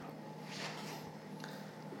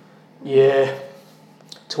Yeah.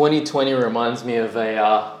 2020 reminds me of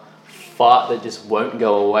a fart that just won't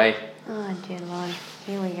go away. Oh dear Lord,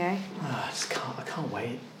 here we go. I can't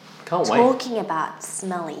wait. Can't wait. Talking about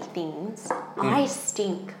smelly things, I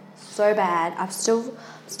stink so bad. I'm still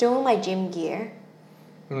in my gym gear.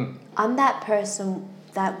 I'm that person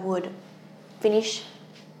that would finish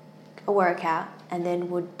a workout and then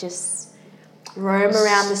would just roam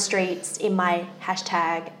around the streets in my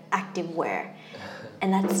hashtag activewear.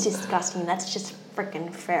 And that's disgusting. That's just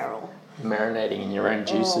freaking feral. Marinating in your own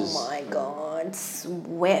juices. Oh my God,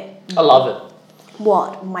 sweat. I love it.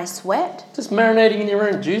 What, my sweat? Just marinating in your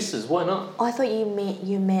own juices. Why not? I thought you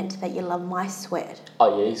meant that you love my sweat.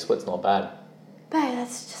 Oh yeah, your sweat's not bad. Babe,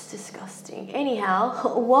 that's just disgusting.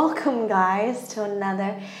 Anyhow, welcome guys to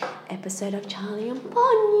another episode of Charlie and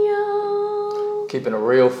Ponyo. Keeping it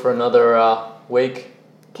real for another week.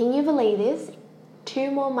 Can you believe this? 2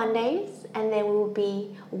 more Mondays and then we will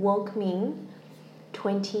be welcoming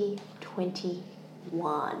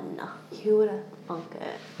 2021. Who would have thunk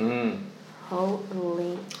it?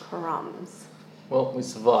 Holy crumbs. Well, we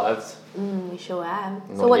survived. We sure have.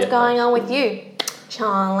 Not So what's yet, going on with you,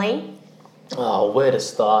 Charlie? Oh, where to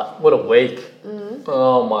start? What a week.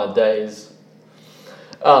 Oh, my days.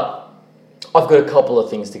 I've got a couple of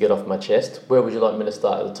things to get off my chest. Where would you like me to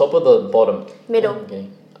start? At the top or the bottom? Middle. Okay.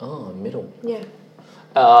 Oh, middle. Yeah.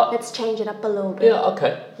 Let's change it up a little bit. Yeah,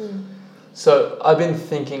 okay. So I've been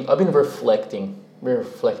reflecting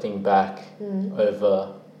back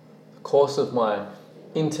over the course of my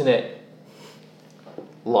internet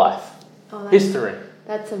life. History.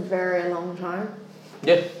 That's a very long time.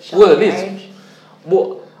 Yeah, well it is. Age.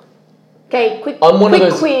 Well, Okay, quick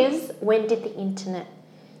quiz. When did the internet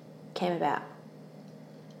came about?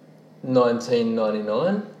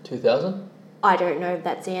 1999, 2000. I don't know if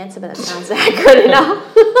that's the answer, but that sounds accurate enough.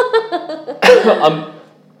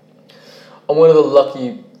 I'm one of the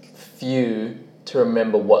lucky few to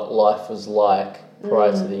remember what life was like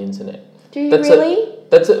prior to the internet. Do you really?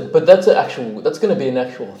 That's going to be an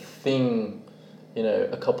actual thing,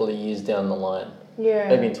 a couple of years down the line. Yeah.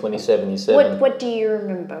 Maybe in 2077. What do you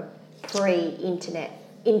remember pre-internet,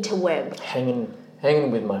 interweb?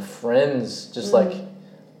 Hanging with my friends, just like,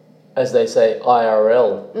 as they say,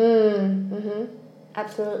 IRL.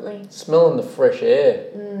 Absolutely. Smelling the fresh air.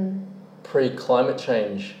 Pre-climate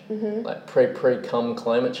change. Like pre-cum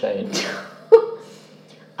climate change.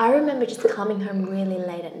 I remember just coming home really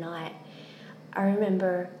late at night. I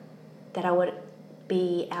remember that I would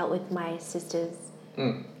be out with my sisters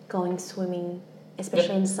going swimming,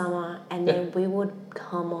 especially in summer, and then we would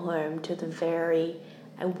come home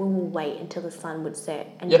and we will wait until the sun would set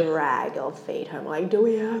and drag our feet home. Like, do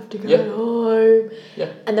we have to go home?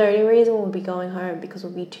 Yeah. And the only reason we'll be going home because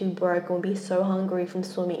we'll be too broke and we'll be so hungry from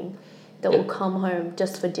swimming that we'll come home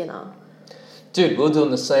just for dinner. Dude, we were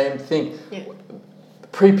doing the same thing. Yeah.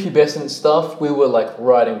 Pre-pubescent stuff, we were like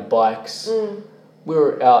riding bikes. We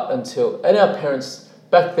were out until... And our parents...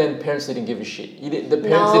 Back then, parents didn't give a shit.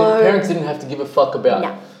 Parents didn't have to give a fuck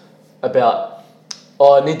about...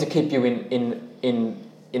 I need to keep you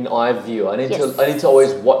in eye view. I need to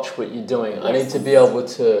always watch what you're doing. I need to be able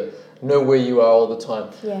to know where you are all the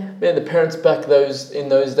time. Yeah. Man, the parents back in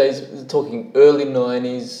those days, talking early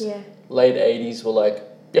 90s, late 80s, were like,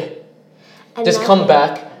 And just come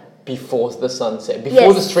back before the sunset,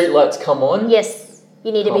 before the street lights come on. Yes,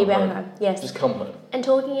 you need to be back home. Yes. Just come home. And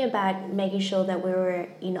talking about making sure that we were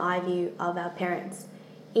in eye view of our parents,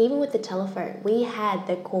 even with the telephone, we had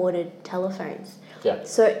the corded telephones. Yeah.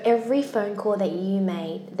 So every phone call that you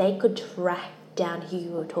made, they could track down who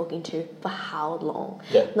you were talking to for how long.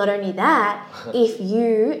 Yeah. Not only that,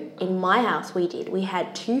 in my house we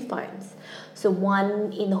had 2 phones. So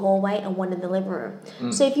one in the hallway and one in the living room.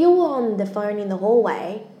 So if you were on the phone in the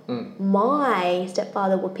hallway, my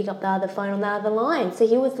stepfather would pick up the other phone on the other line. So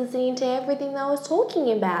he was listening to everything that I was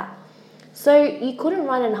talking about. So you couldn't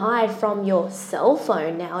run and hide from your cell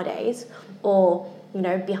phone nowadays or,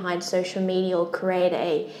 behind social media or create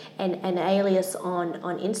an alias on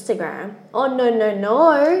Instagram. Oh,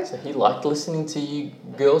 no. So he liked listening to you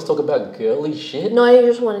girls talk about girly shit? No, I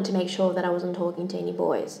just wanted to make sure that I wasn't talking to any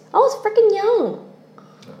boys. I was freaking young.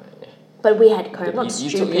 But we had code, not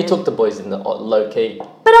stupid. You took the boys in the low key.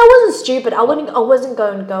 But I wasn't stupid. I wasn't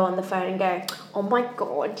going to go on the phone and go, oh my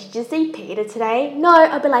God, did you see Peter today? No,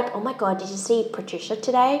 I'd be like, oh my God, did you see Patricia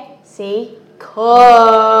today? See?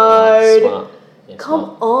 Code. Smart. Yeah, Come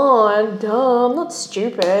on, dumb, not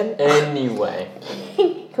stupid. Anyway.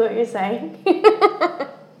 What were you saying?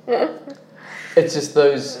 It's just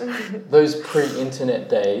those pre-internet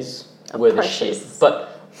days were the precious. shit. But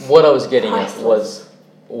what I was getting at was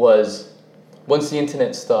once the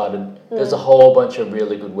internet started, there's a whole bunch of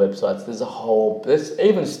really good websites. There's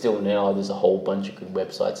even still now, there's a whole bunch of good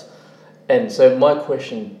websites. And so my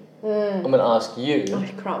question, I'm going to ask you. Oh,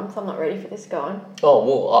 crumbs! I'm not ready for this. Go on. Oh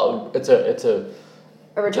well, it's a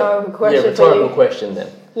rhetorical question. Yeah, rhetorical question then.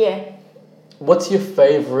 Yeah. What's your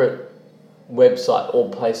favorite website or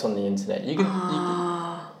place on the internet?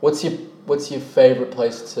 What's your favorite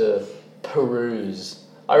place to peruse?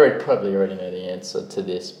 Probably already know the answer to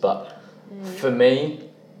this, but for me,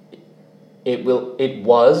 it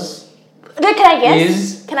was. No, can I guess?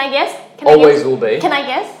 Is. Can I guess? Always will be. Can I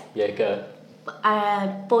guess? Yeah, go.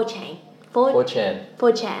 4chan. 4chan.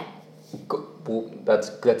 4chan. Well,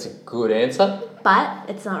 that's a good answer. But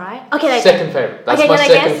it's not right. Okay. Second favorite. That's my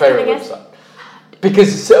second favorite website. Because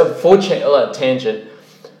 4chan,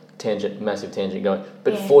 tangent, massive tangent going.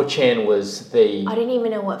 But 4chan was the. I don't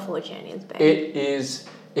even know what 4chan is, babe. It is,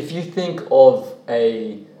 if you think of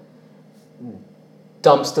a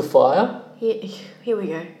dumpster fire. Here we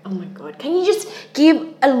go. Oh my god! Can you just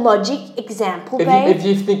give a logic example, babe?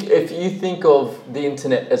 If you think of the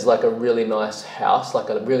internet as like a really nice house, like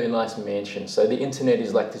a really nice mansion. So the internet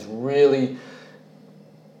is like this really.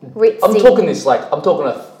 Ritzy. I'm talking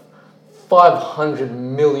a $500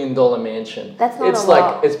 million mansion. That's not it's a like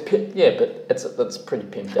lot. That's pretty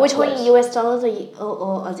pimped out. We're talking US dollars or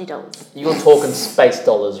Aussie dollars? You're talking space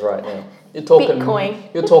dollars right now. You're talking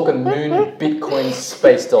Bitcoin. You're talking moon Bitcoin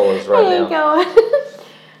space dollars right now. There you go.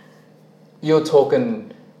 You're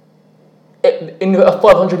talking in a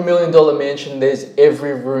 $500 million mansion. There's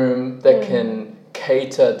every room that can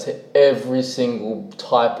cater to every single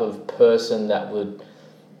type of person that would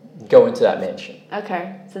go into that mansion.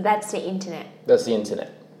 Okay, so that's the internet. That's the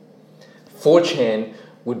internet. 4chan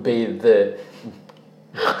would be the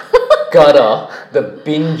gutter, the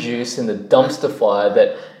bin juice and the dumpster fire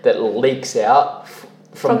that leaks out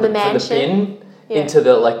from the bin into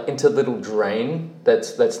the little drain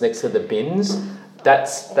that's next to the bins.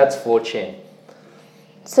 That's 4chan.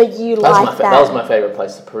 So you like that? That was my favorite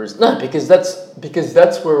place to peruse. No, because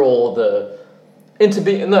that's where all the and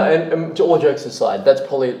to all jokes aside,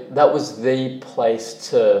 that was the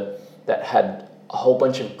place that had a whole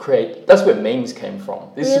bunch of that's where memes came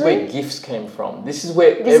from. This is where GIFs came from. This is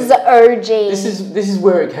where is the OG. This is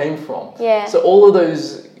where it came from. Yeah. So all of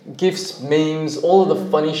those GIFs, memes, all of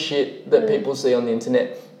the funny shit that people see on the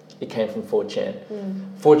internet, it came from 4chan.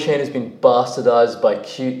 4chan has been bastardized by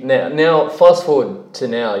Q. Now fast forward to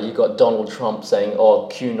now, you got Donald Trump saying, "Oh,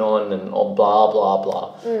 QAnon" and "Oh, blah blah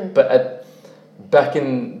blah." But back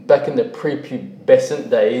in the prepubescent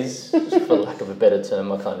days, for lack of a better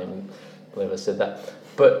term, I can't even believe I said that.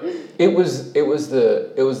 But it was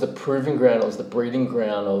the proving ground, it was the breeding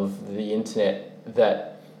ground of the internet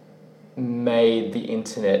that made the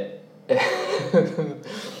internet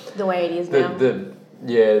the way it is now.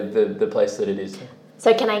 The place that it is.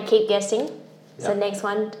 So can I keep guessing? Yeah. So next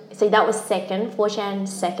one, so that was second, 4chan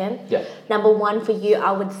second. Yeah. Number one for you,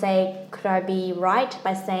 I would say, could I be right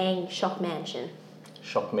by saying Shock Mansion?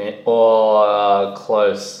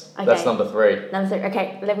 Close. Okay. That's number 3. Number 3.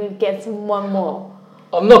 Okay, let me get one more.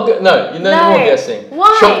 I'm not. No, no more guessing.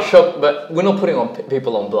 Why? Shock. But we're not putting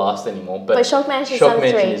people on blast anymore. But Shock Mansion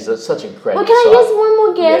is such a great. Well, can I guess one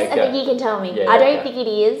more guess and then you can tell me? Yeah, I don't think it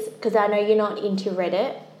is because I know you're not into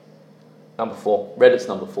Reddit. Number 4. Reddit's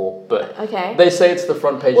number 4. But okay. They say it's the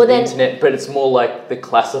front page of the internet, but it's more like the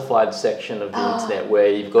classified section of the internet where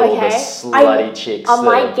you've got all the slutty chicks. I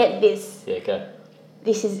might get this. Yeah. Okay.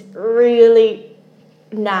 This is really.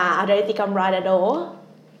 Nah, I don't think I'm right at all.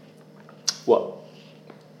 What?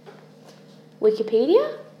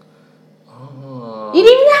 Wikipedia? Oh. You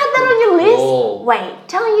didn't have that on your list? Oh. Wait,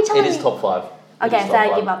 tell me. It is top 5. Okay, so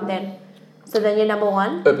I give up then. So then you're number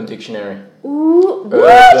 1? Urban Dictionary. Ooh,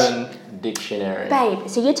 what? Urban Dictionary. Babe,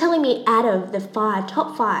 so you're telling me out of the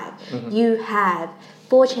top 5, you have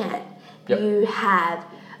 4chan, you have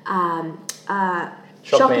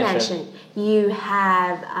Shock Mansion, you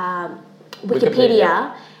have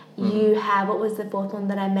Wikipedia, you have, what was the 4th one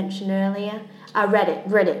that I mentioned earlier?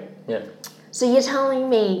 Reddit. Yeah. So you're telling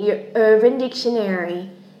me your Urban Dictionary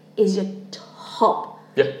is your top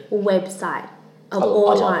website of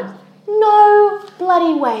all time? No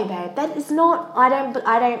bloody way, babe. That is not. I don't.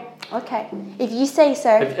 Okay, if you say so.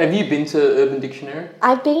 Have you been to Urban Dictionary?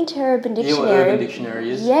 I've been to Urban Dictionary. You know what Urban Dictionary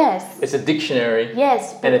is? Yes. It's a dictionary.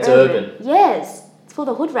 Yes. And it's urban. Yes. It's for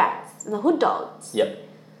the hood rats and the hood dogs. Yep.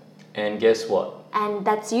 And guess what? And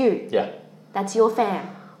that's you. Yeah. That's your fam.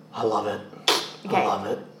 I love it. Okay. I love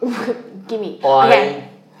it. Gimme.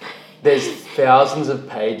 There's thousands of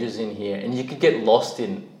pages in here, and you could get lost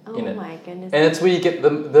in it. Oh my goodness. And it's where you get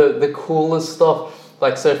the coolest stuff.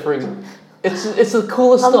 Like, so for example, It's the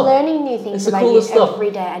coolest I'm stuff. learning new things It's the about you coolest stuff. every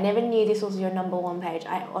day. I never knew this was your number one page.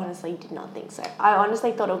 I honestly did not think so. I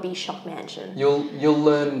honestly thought it would be Shock Mansion. You'll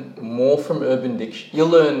learn more from Urban Dictionary. You'll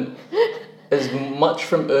learn as much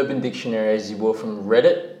from Urban Dictionary as you will from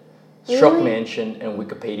Reddit, Shock Really? Mansion, and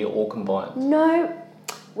Wikipedia all combined. No,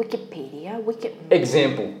 Wikipedia.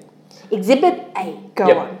 Example. Exhibit A. Go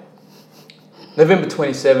Yep. on. November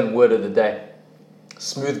 27, word of the day.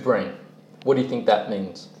 Smooth brain. What do you think that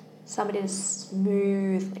means? Somebody is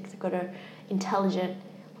smooth, like they've got a intelligent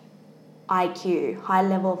IQ, high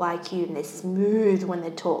level of IQ, and they're smooth when they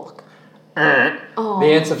talk. Oh.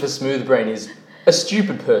 The answer for smooth brain is a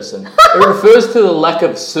stupid person. It refers to the lack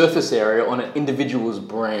of surface area on an individual's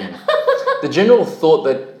brain. The general thought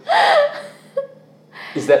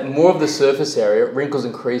is that more of the surface area, wrinkles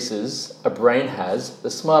and creases a brain has, the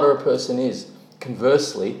smarter a person is.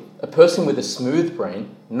 Conversely, a person with a smooth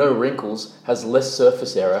brain, no wrinkles, has less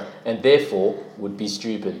surface area and therefore would be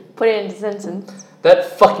stupid. Put it into sentence.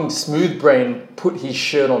 That fucking smooth brain put his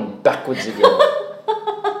shirt on backwards again.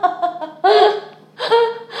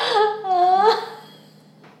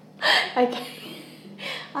 Okay.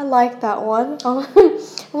 I like that one. I'm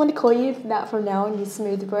going to call you that from now on, you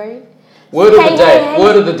smooth brain. Word of the day. Hey.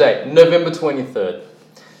 Word of the day. November 23rd.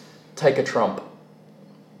 Take a Trump.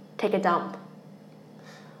 Take a dump.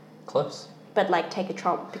 Close. But like take a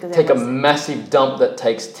Trump because Take a everyone's- massive dump that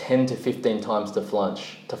takes 10 to 15 times to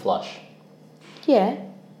flush. Yeah.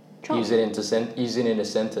 Trump. Use it in a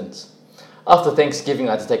sentence. After Thanksgiving,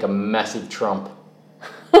 I had to take a massive Trump.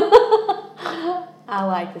 I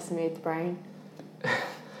like the smooth brain.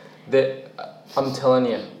 I'm telling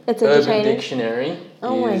you, It's Urban entertaining. Dictionary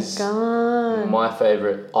Oh is my god. my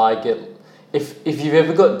favourite. If you've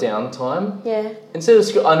ever got downtime, Yeah. instead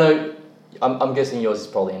of I know, I'm guessing yours is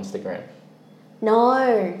probably Instagram. No.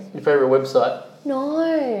 Your favourite website?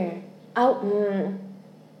 No. Oh.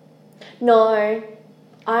 No.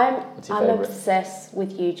 What's your I'm favourite? obsessed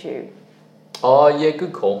with YouTube. Oh yeah,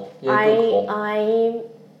 good call. Yeah, good call.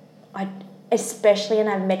 I especially, and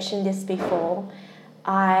I've mentioned this before,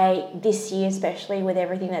 this year especially with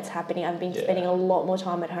everything that's happening, I've been spending a lot more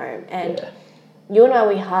time at home, and you and I,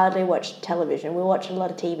 we hardly watch television. We watch a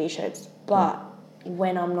lot of TV shows, but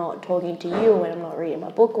when I'm not talking to you, when I'm not reading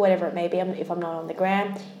my book, whatever it may be, if I'm not on the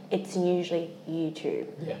gram, it's usually YouTube.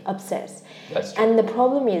 Yeah. Obsessed. That's true. And the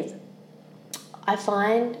problem is, I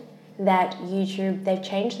find that YouTube, they've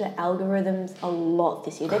changed the algorithms a lot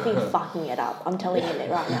this year. They've been fucking it up. I'm telling you it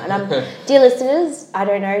right now. And dear listeners, I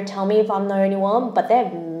don't know, tell me if I'm the only one, but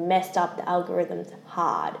they've messed up the algorithms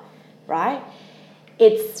hard, right?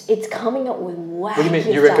 It's coming up with wacky What do you mean?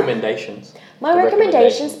 Your stuff. recommendations? My The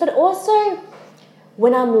recommendations, but also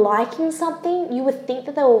when I'm liking something, you would think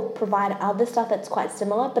that they will provide other stuff that's quite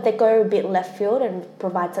similar, but they go a bit left field and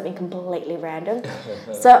provide something completely random.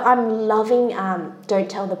 So I'm loving Don't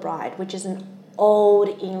Tell the Bride, which is an old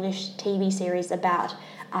English TV series about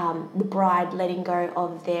the bride letting go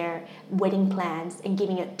of their wedding plans and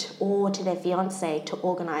giving it all to their fiancé to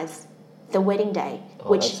organise the wedding day.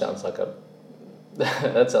 Oh, that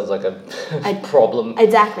sounds like a problem.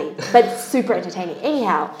 Exactly, but super entertaining.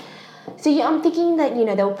 Anyhow, so I'm thinking that,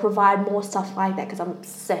 they'll provide more stuff like that because I'm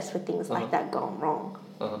obsessed with things like that gone wrong.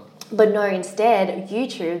 But no, instead,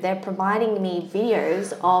 YouTube, they're providing me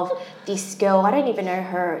videos of this girl. I don't even know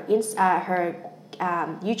her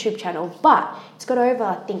YouTube channel, but it's got over,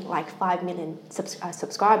 I think, like 5 million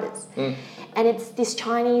subscribers. And it's this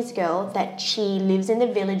Chinese girl that she lives in the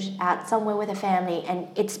village out somewhere with her family, and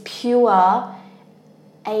it's pure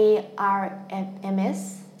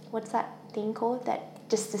ARMS. What's that thing called?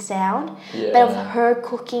 Just the sound. Yeah. But of her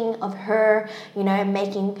cooking, of her,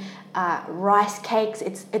 making rice cakes.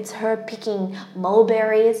 It's her picking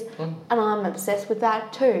mulberries, and I'm obsessed with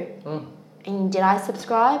that too. And did I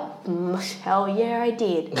subscribe? Hell yeah, I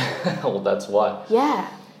did. Well, that's why. Yeah,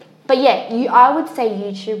 but yeah, I would say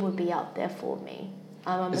YouTube would be up there for me.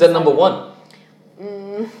 Is that number one? I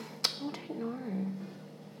don't know.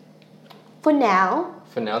 For now.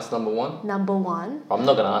 For now, it's number one. Number one. I'm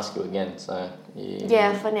not going to ask you again, so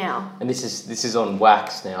Yeah, for now. And this is on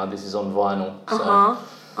wax now. This is on vinyl. So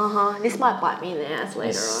This might bite me in the ass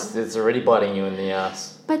later on. it's already biting you in the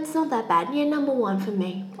ass. But it's not that bad. Yeah, number one for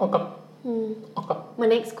me. Okay. Okay. My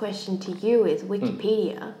next question to you is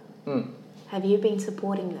Wikipedia. Have you been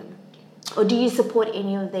supporting them? Or do you support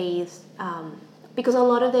any of these? Because a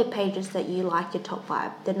lot of their pages that you like, your top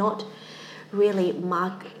 5, they're not really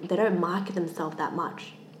they don't market themselves that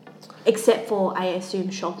much. Except for, I assume,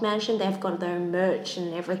 Shock Mansion. They've got their own merch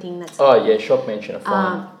and everything that's... Oh, yeah, Shock Mansion are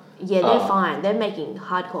fine. Yeah, they're fine. They're making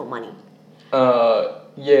hardcore money.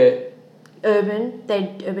 Yeah.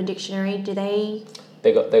 Urban Dictionary, do they...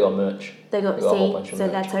 They got merch. They got a whole bunch of so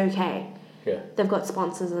merch. that's okay. Yeah. They've got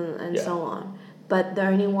sponsors and so on. But the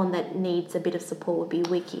only one that needs a bit of support would be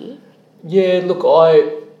Wiki. Yeah, look,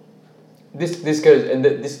 this goes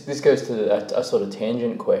to a sort of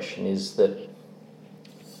tangent question, is that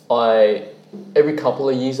every couple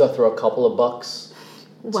of years I throw a couple of bucks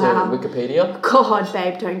to Wikipedia. God,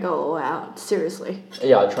 babe, don't go all out. Seriously.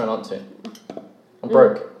 Yeah, I try not to. I'm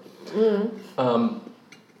broke.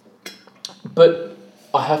 But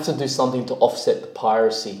I have to do something to offset the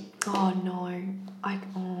piracy. Oh no.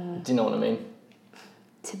 Do you know what I mean?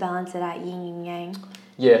 To balance it out, yin and yang.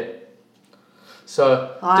 Yeah.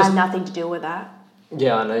 So I have nothing to do with that.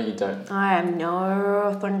 Yeah, I know you don't. I have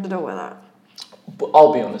nothing to do with that. But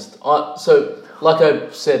I'll be honest. So, like I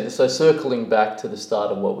said, so circling back to the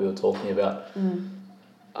start of what we were talking about,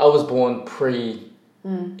 I was born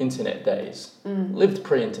pre-internet days. Lived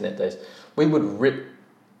pre-internet days. We would rip.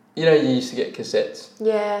 You know, you used to get cassettes.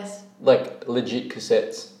 Yes. Like legit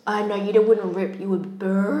cassettes. I know, you wouldn't rip, you would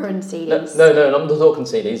burn CDs. No, I'm not talking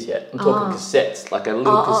CDs yet. I'm talking cassettes, like a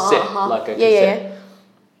little cassette, like a cassette. Yeah.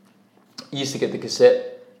 You used to get the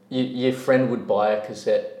cassette. Your friend would buy a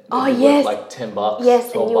cassette. Oh, yes. Like $10.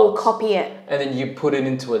 Yes, and you will $12. copy it. And then you put it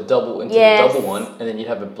into the double one, and then you'd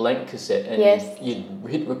have a blank cassette, and you'd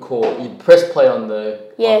hit record. You'd press play on the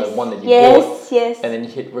one that you bought, and then you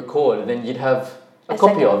hit record, and then you'd have a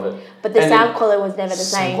copy of it. But the sound quality was never the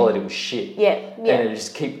same. Sound quality was shit. Yeah. And it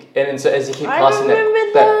just so as you keep passing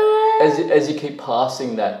as you keep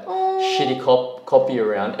passing that shitty copy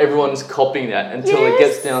around, everyone's copying that until it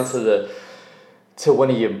gets down to one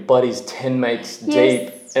of your buddies 10 mates deep,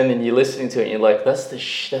 and then you're listening to it and you're like, that's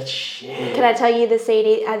shit. Can I tell you the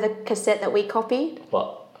CD, the cassette that we copied?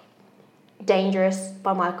 What? Dangerous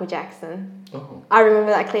by Michael Jackson. Oh. I remember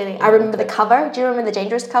that clearly. I remember the cover. Do you remember the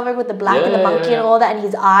Dangerous cover with the black and the monkey and all that, and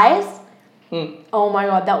his eyes? Oh my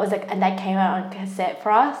god, that was and that came out on cassette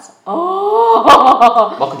for us.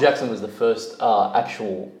 Oh. Michael Jackson was the first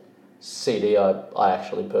actual CD I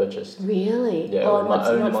actually purchased. Really? Yeah. Oh,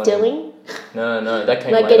 not stealing? No, that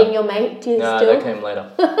came later. Like getting your mate to steal? No, that came later.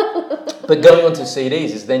 But going on to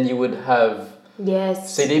CDs is then you would have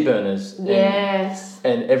CD burners. Yes.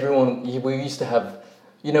 And everyone, we used to have,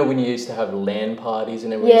 you know, when you used to have LAN parties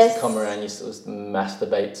and everyone used to come around, used to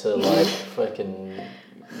masturbate to like fucking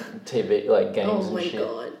TV, like games and shit.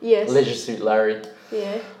 Oh my god, yes. Leisure Suit Larry.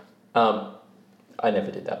 Yeah. I never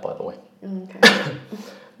did that, by the way. Okay.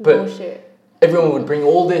 But bullshit. Everyone would bring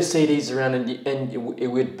all their CDs around and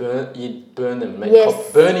you'd burn them.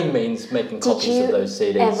 Burning means making copies of those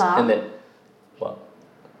CDs. And then, what?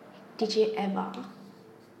 Did you ever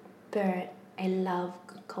burn a love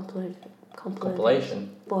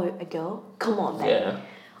compilation for a girl? Come on, babe. Yeah.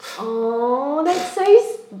 Oh, that's so...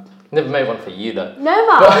 Never made one for you, though.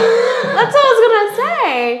 Never. That's what I was going to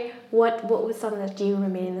say. What was some of that? Do you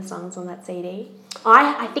remember any of the songs on that CD?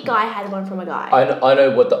 I think I had one from a guy. I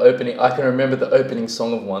know what the opening... I can remember the opening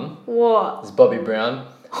song of one. What? It's Bobby Brown.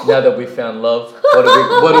 Now that we found love, what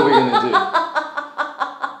are we going to do?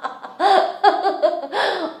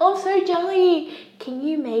 I'm so jelly. Can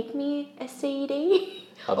you make me a CD?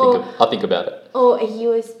 I'll think about it. Or a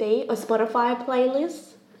USB or Spotify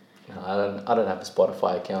playlist? No, I don't have a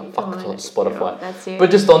Spotify account. Fuck Spotify. That's it.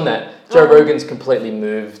 But just on that, Joe Rogan's completely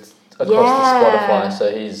moved across to Spotify, so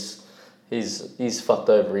he's fucked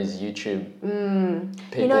over his YouTube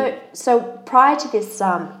people. You know, so prior to this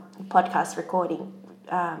podcast recording,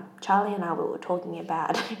 Charlie and I were talking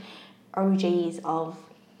about OGs of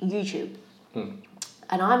YouTube.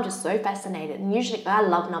 And I'm just so fascinated. And usually I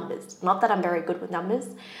love numbers. Not that I'm very good with numbers,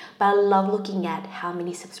 but I love looking at how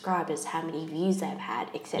many subscribers, how many views they've had,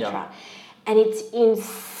 etc. Yeah. And it's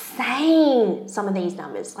insane, some of these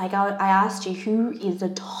numbers. Like I asked you, who is the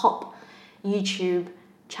top YouTube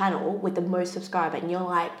channel with the most subscribers? And you're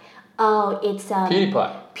like, oh, it's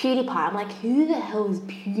PewDiePie. I'm like, who the hell is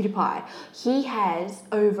PewDiePie? He has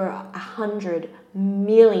over 100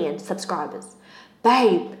 million subscribers.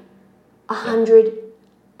 Babe,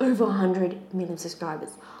 over 100 million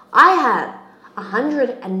subscribers. I have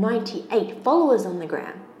 198 followers on the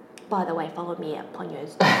gram. By the way, follow me at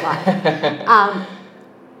Ponyo's Life.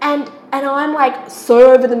 And I'm like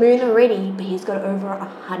so over the moon already, but he's got over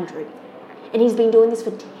 100. And he's been doing this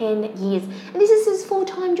for 10 years. And this is his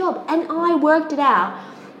full-time job. And I worked it out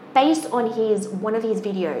based on one of his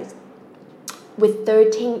videos with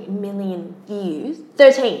 13 million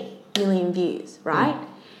views, right?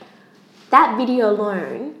 That video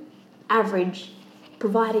alone, average,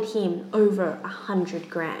 provided him over 100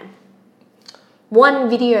 grand. One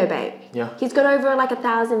video, babe. Yeah. He's got over like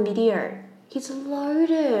 1,000 video. He's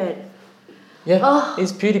loaded. Yeah,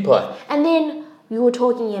 he's PewDiePie. And then we were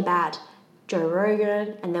talking about Joe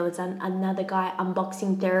Rogan, and there was another guy,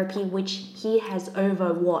 Unboxing Therapy, which he has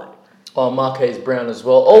over what? Oh, Marquez Brown as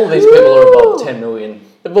well. All these people are above 10 million.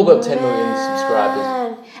 They've all got 10 million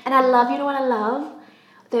subscribers. And I love, you know what I love?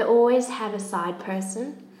 They always have a side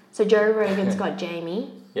person. So Joe Rogan's got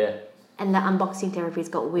Jamie. Yeah. And the Unboxing Therapy's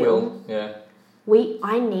got Will. Yeah.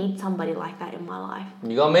 I need somebody like that in my life.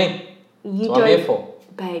 You got me. You That's what I'm here for.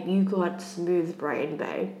 Babe, you got smooth brain,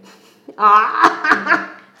 babe.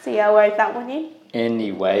 See how I wrote that one in?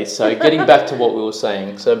 Anyway, so getting back to what we were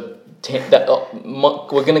saying. So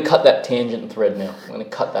we're going to cut that tangent thread now. We're going to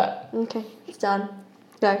cut that. Okay, it's done.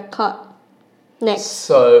 Go, cut. Next.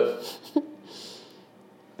 So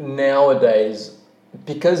nowadays,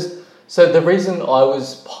 so the reason I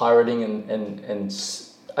was pirating and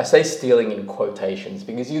I say stealing in quotations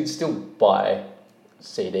because you'd still buy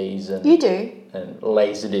CDs and you do and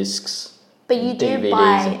laserdiscs, but you do DVDs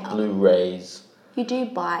buy and Blu-rays. You do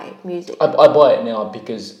buy music. I buy it now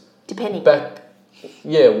because depending back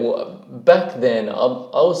then I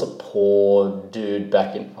was a poor dude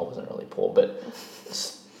I wasn't really poor, but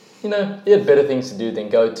you had better things to do than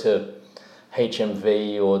go to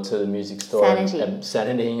HMV or to the music store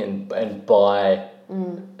Sanity and buy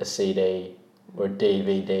a CD or a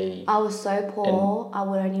DVD. I was so poor, I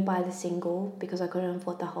would only buy the single because I couldn't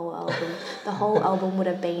afford the whole album. The whole album would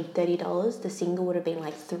have been $30. The single would have been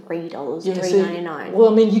like $3, $3.99. Well,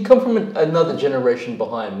 I mean, you come from another generation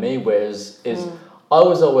behind me, whereas I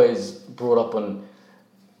was always brought up on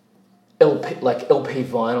LP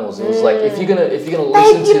vinyls. It was like if you're gonna listen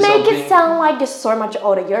to something, you make it sound like you're so much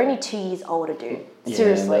older. You're only 2 years older, dude.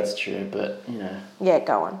 Seriously, that's true. But yeah,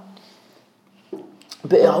 go on.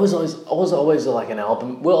 But I was always like an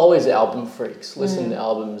album. We're always album freaks. Listen to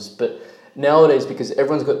albums, but nowadays because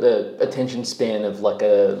everyone's got the attention span of like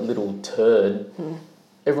a little turd,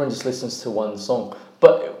 everyone just listens to one song.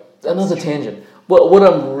 But another tangent. What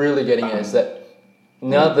I'm really getting at is that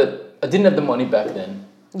now that I didn't have the money back then.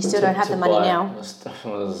 You still don't have the money now.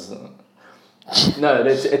 No,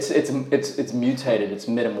 it's mutated. It's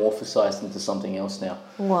metamorphosized into something else now.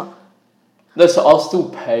 What? No, so I'll still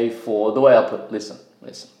pay for the way I put. Listen.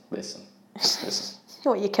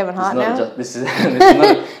 What, you Kevin Hart now? This is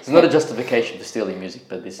not a justification for stealing music,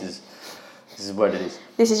 but this is what it is.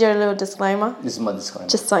 This is your little disclaimer. This is my disclaimer.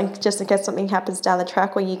 Just in case something happens down the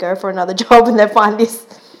track when you go for another job and they find this.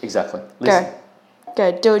 Exactly. Listen.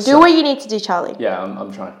 Go. Do what you need to do, Charlie. Yeah,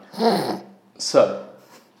 I'm trying. So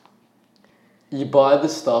you buy the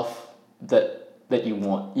stuff that you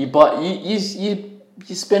want. You buy you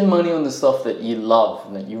spend money on the stuff that you love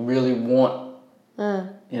and that you really want.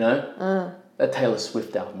 That Taylor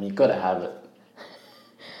Swift album, you gotta have it.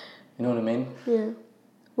 You know what I mean? Yeah. You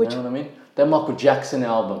know what I mean? That Michael Jackson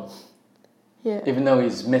album. Yeah. Even though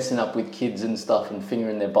he's messing up with kids and stuff and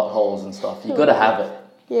fingering their buttholes and stuff, you gotta have it.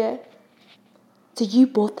 Yeah. So you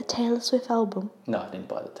bought the Taylor Swift album? No, I didn't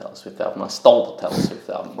buy the Taylor Swift album. I stole the Taylor Swift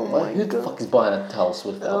album. Who the fuck is buying a Taylor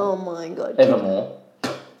Swift album? Oh my god. Evermore.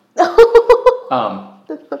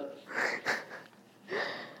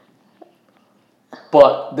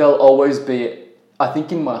 But there'll always be, I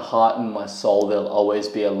think in my heart and my soul, there'll always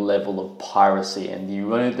be a level of piracy. And you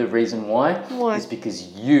know the reason why? Why? Is because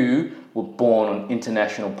you were born on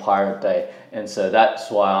International Pirate Day. And so that's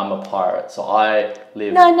why I'm a pirate. So I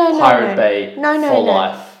live Pirate Bay for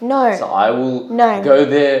life. No. So I will go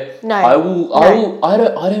there. No.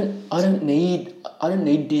 I don't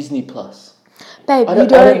need Disney Plus. Babe, I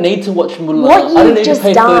don't need to watch Mulan. What I don't you've need to just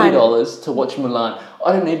pay done. $30 to watch Mulan.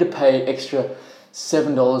 I don't need to pay extra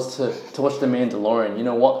 $7 to watch The Mandalorian. You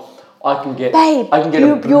know what? I can get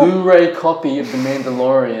a Blu-ray copy of The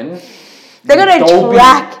Mandalorian. They're gonna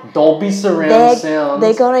track Dolby surround sounds.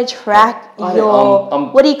 They're gonna track your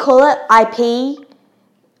what do you call it? IP.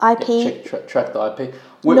 Track the IP.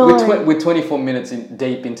 We're 24 minutes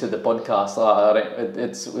deep into the podcast.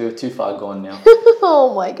 We're too far gone now.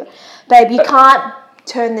 Oh my god, babe! You can't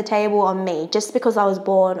turn the table on me just because I was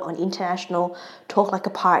born on International Talk Like a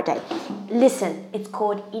Pirate Day. Listen, it's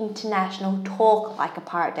called International Talk Like a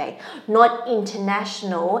Pirate Day, not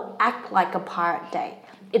International Act Like a Pirate Day.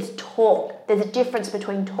 It's talk. There's a difference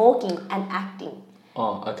between talking and acting.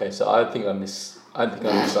 Oh, okay. So I think I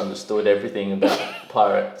misunderstood everything about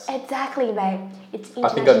pirates. Exactly, babe. It's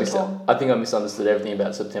international. I think I misunderstood everything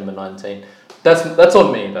about September 19. That's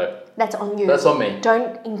on me though. That's on you. That's on me.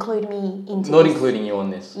 Don't include me into Not this. including you on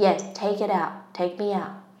this. Yes, take it out. Take me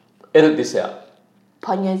out. Edit this out.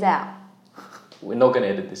 Ponyo's out. We're not going to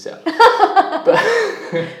edit this out.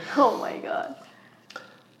 Oh my god.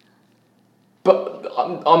 But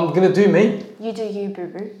I'm gonna do me. You do you, boo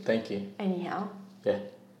boo. Thank you. Anyhow. Yeah.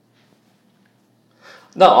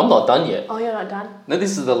 No, I'm not done yet. Oh, you're not done? No,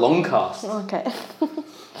 this is the long cast. Okay.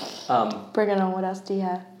 Bring it on. What else do you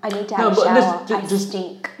have? I need to have a but shower. I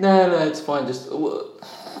stink. No, it's fine. Just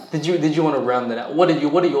did you want to round that out? What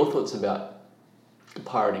are your thoughts about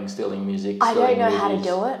pirating, stealing music? I don't know movies? how to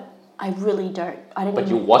do it. I really don't. But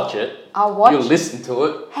you watch it. I'll watch. You listen to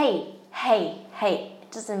it. Hey!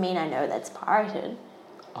 It doesn't mean I know that's pirated.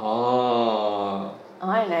 Oh.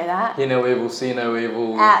 I know that. Hear no evil, see no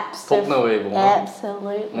evil, Talk no evil.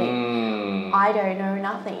 Absolutely. I don't know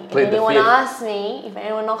nothing. If anyone asks me, if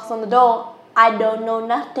anyone knocks on the door, I don't know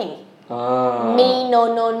nothing. Me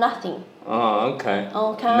know nothing. Oh, okay.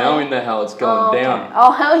 Okay. Now we know how it's going down.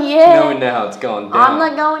 Oh, hell yeah. Now we know how it's going down. I'm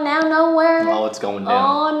not going down nowhere. Oh, it's going down.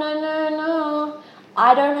 Oh, no.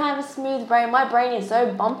 I don't have a smooth brain. My brain is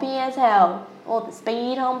so bumpy as hell. All the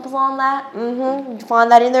speed humps on that. You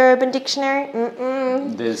find that in the Urban Dictionary.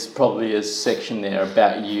 There's probably a section there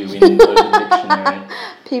about you in the Urban Dictionary.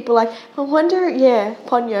 People like, I wonder,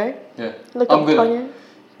 Ponyo. Yeah. Look up Ponyo.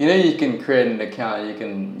 You know, you can create an account. You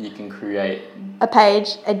can create a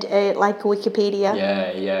page, like Wikipedia.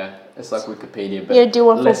 Yeah. It's like Wikipedia, but do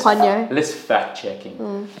one for Ponyo. Less fact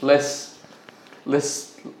checking. Less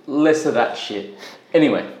of that shit.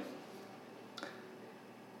 Anyway,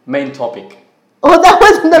 main topic. Oh, that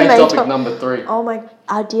wasn't the main topic. Number 3. Oh my!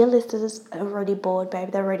 Our dear listeners are already bored, babe.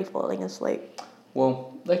 They're already falling asleep.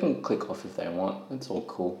 Well, they can click off if they want. It's all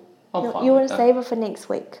cool. I'm fine. You want to save it for next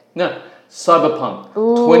week? No. Cyberpunk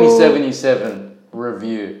 2077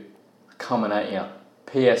 review coming at you.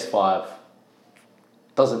 PS5.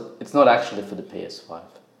 It's not actually for the PS5.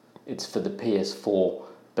 It's for the PS4,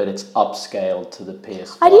 but it's upscaled to the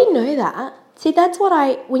PS5. I didn't know that. See, that's what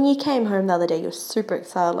when you came home the other day, you were super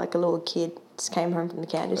excited like a little kid. Just came home from the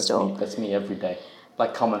candy store. That's me every day.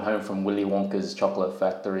 Like coming home from Willy Wonka's chocolate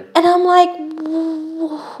factory. And I'm like,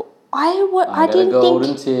 I didn't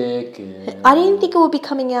golden ticket. I didn't think it would be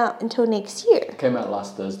coming out until next year. It came out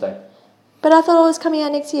last Thursday. But I thought it was coming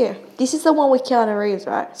out next year. This is the one with Keanu Reeves,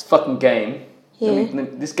 right? It's fucking game. Yeah.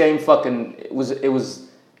 This game fucking it was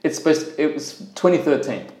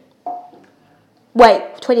 2013. Wait,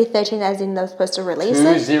 2013 as in they were supposed to release it?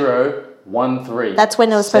 2013. That's when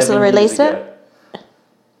they were supposed to release it?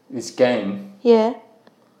 This game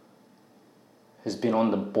has been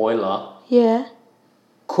on the boiler. Yeah.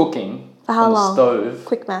 Cooking. For how on long? The stove.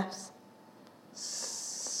 Quick maths.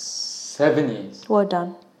 7 years. Well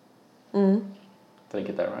done. Did I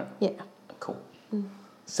get that right? Yeah. Cool.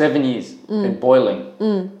 7 years. Been boiling.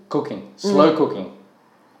 Cooking. Slow cooking.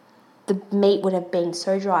 The meat would have been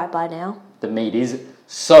so dry by now. The meat is...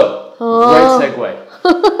 So, great segue.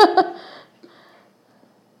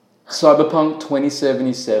 Cyberpunk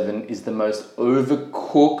 2077 is the most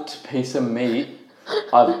overcooked piece of meat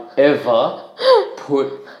I've ever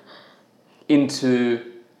put into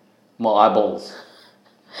my eyeballs.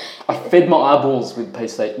 I fed my eyeballs with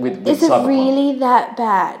Cyberpunk. Is it really that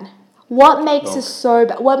bad? What makes it so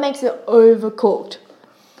bad? What makes it overcooked?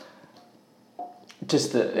 It's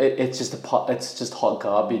just hot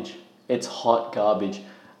garbage. It's hot garbage.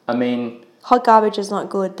 I mean... Hot garbage is not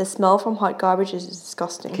good. The smell from hot garbage is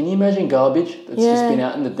disgusting. Can you imagine garbage that's just been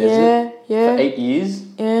out in the desert for 8 years?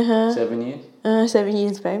 7 years? 7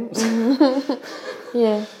 years, babe.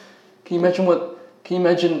 Yeah. Can you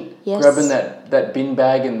imagine grabbing that bin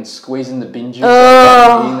bag and squeezing the bin juice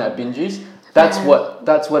and eating that bin juice? That's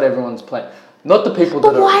what everyone's playing. Not the people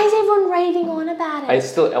But why is everyone raving on about it?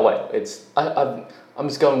 I'm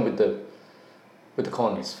just going with the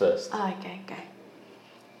colonies first. Oh, okay.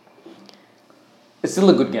 It's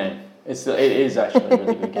still a good game. It is actually a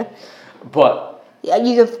really good game. But yeah,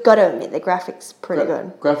 you've got to admit the graphics pretty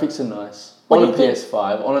good. Graphics are nice. On a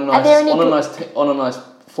PS5, on a nice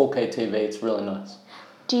 4K TV, it's really nice.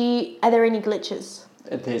 Are there any glitches?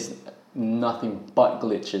 There's nothing but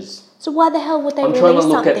glitches. So why the hell would they release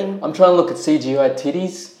something? I'm trying to look at CGI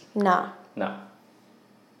titties. No.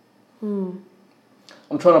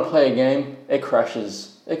 I'm trying to play a game. It crashes.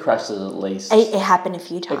 It crashes at least. It happened a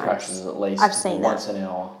few times. It crashes at least. I've seen once an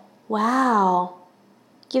hour. Wow.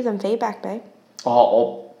 Give them feedback, babe.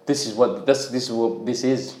 This is what this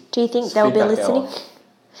is. Do you think they'll be listening?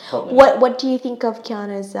 Probably. What do you think of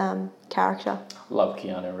Keanu's character? Love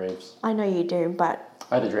Keanu Reeves. I know you do, but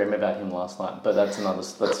I had a dream about him last night, but that's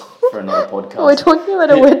for another podcast. We're talking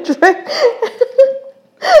about a wet dream.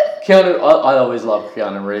 Keanu, I always love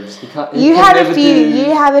Keanu Reeves. You have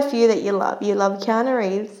a few that you love. You love Keanu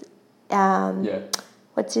Reeves.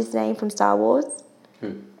 What's his name from Star Wars?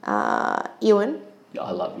 Who? Ewan. Yeah,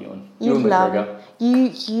 I love Ewan. You Ewan love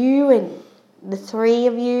McGregor. Ewan. the three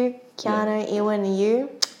of you, Keanu, Ewan, and you,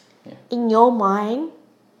 Yeah. in your mind,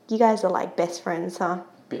 you guys are like best friends, huh?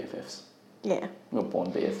 BFFs. Yeah. We're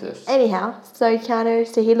born BFFs. Anyhow, so Keanu,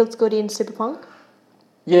 so he looks good in Superpunk?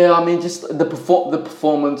 Yeah, I mean, just the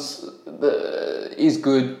performance is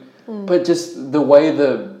good, but just the way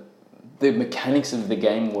the mechanics of the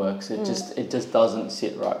game works, it just doesn't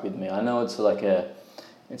sit right with me. I know it's like it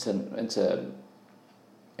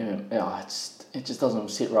just doesn't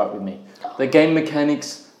sit right with me. The game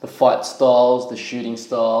mechanics, the fight styles, the shooting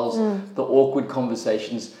styles, the awkward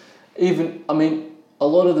conversations, even, I mean, a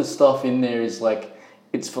lot of the stuff in there is like,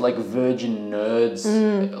 it's for like virgin nerds.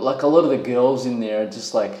 Like a lot of the girls in there are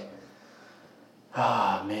just like,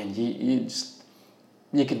 man,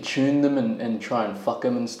 you can tune them and try and fuck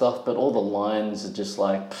them and stuff, but all the lines are just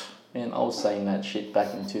like, man, I was saying that shit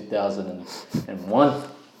back in 2001.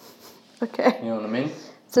 Okay. You know what I mean?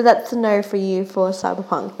 So that's a no for you for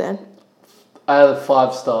Cyberpunk then? Out of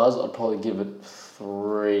 5 stars, I'd probably give it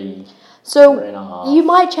 3. So 3.5. you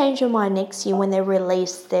might change your mind next year when they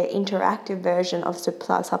release their interactive version of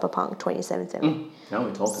Cyberpunk 2077. Now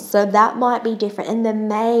we're talking. So that might be different. And then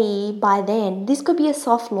by then, this could be a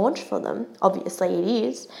soft launch for them. Obviously it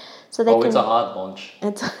is. So they it's a hard launch.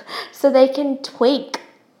 So they can tweak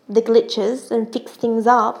the glitches and fix things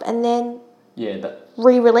up and then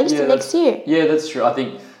re-release it next year. Yeah, that's true. I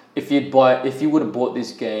think if you would have bought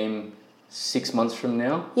this game 6 months from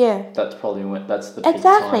now, that's probably that's the peak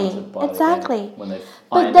time to buy the game, when they've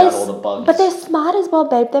ironed out all the bugs. But they're smart as well,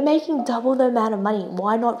 babe. They're making double the amount of money.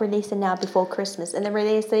 Why not release it now before Christmas and then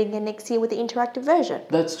release it again next year with the interactive version?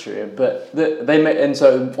 That's true, but they made, and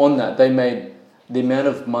so on that they made the amount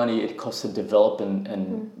of money it costs to develop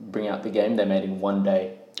and bring out the game. They made in 1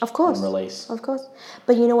 day. Of course. On release. Of course.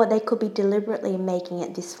 But you know what? They could be deliberately making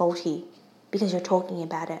it this faulty because you're talking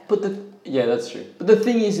about it. But that's true. But the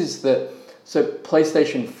thing is that, so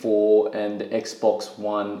PlayStation 4 and Xbox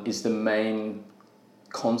One is the main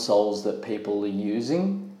consoles that people are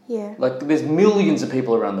using. Yeah. Like, there's millions of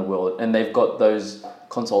people around the world and they've got those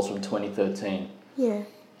consoles from 2013. Yeah.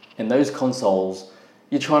 And those consoles,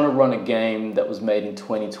 you're trying to run a game that was made in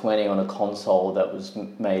 2020 on a console that was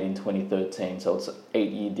made in 2013. So it's an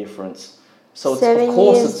 8-year difference. So it's, 7 of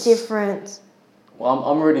course years it's difference. Well,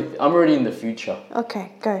 I'm already in the future.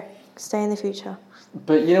 Okay, go. Stay in the future.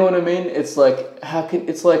 But you know what I mean? It's like how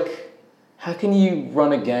can you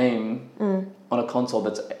run a game on a console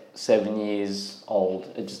that's 7 years old?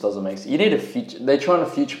 It just doesn't make sense. You need a future. They're trying to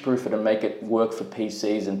future-proof it and make it work for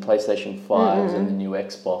PCs and PlayStation 5s and the new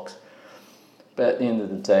Xbox. But at the end of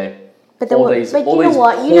the day, you know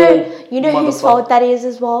what? You know whose fault that is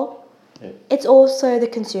as well? Yeah. It's also the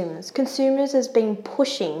consumers. Consumers has been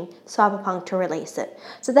pushing Cyberpunk to release it.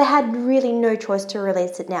 So they had really no choice to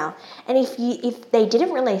release it now. And if they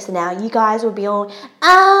didn't release it now, you guys would be all,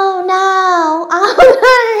 oh no.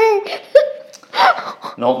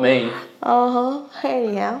 Not me.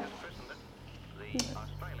 Anyhow.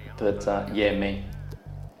 But me.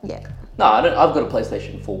 Yeah. No, I don't. I've got a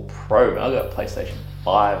PlayStation 4 Pro. I've got a PlayStation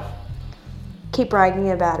 5. Keep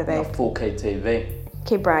bragging about it, babe. A 4K TV.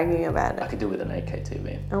 Keep bragging about it. I could do with an 8K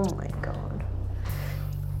TV. Oh my god.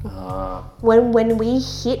 When we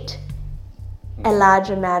hit a large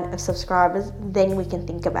amount of subscribers, then we can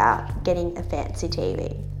think about getting a fancy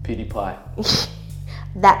TV. PewDiePie.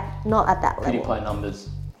 Not at that level. PewDiePie numbers.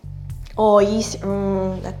 Oh,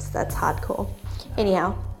 that's hardcore.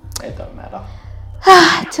 Anyhow. It don't matter.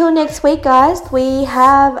 Till next week, guys. We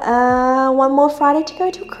have one more Friday to go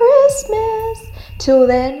to Christmas. Till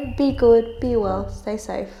then, be good, be well, stay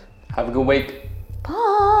safe. Have a good week.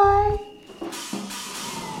 Bye.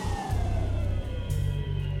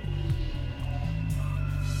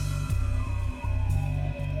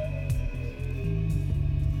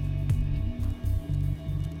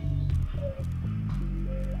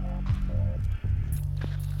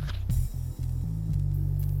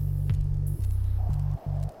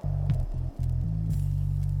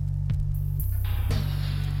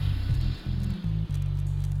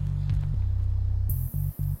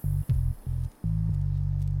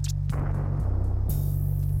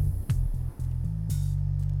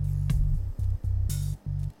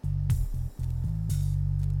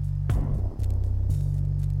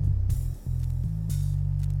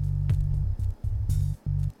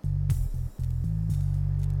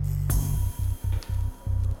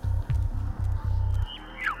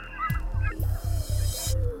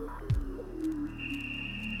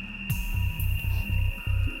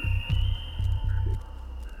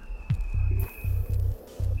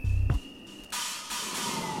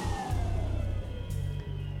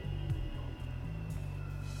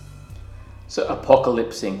 So,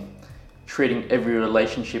 apocalypsing. treating every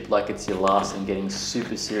relationship like it's your last and getting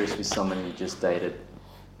super serious with someone you just dated.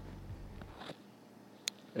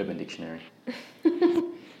 Urban Dictionary.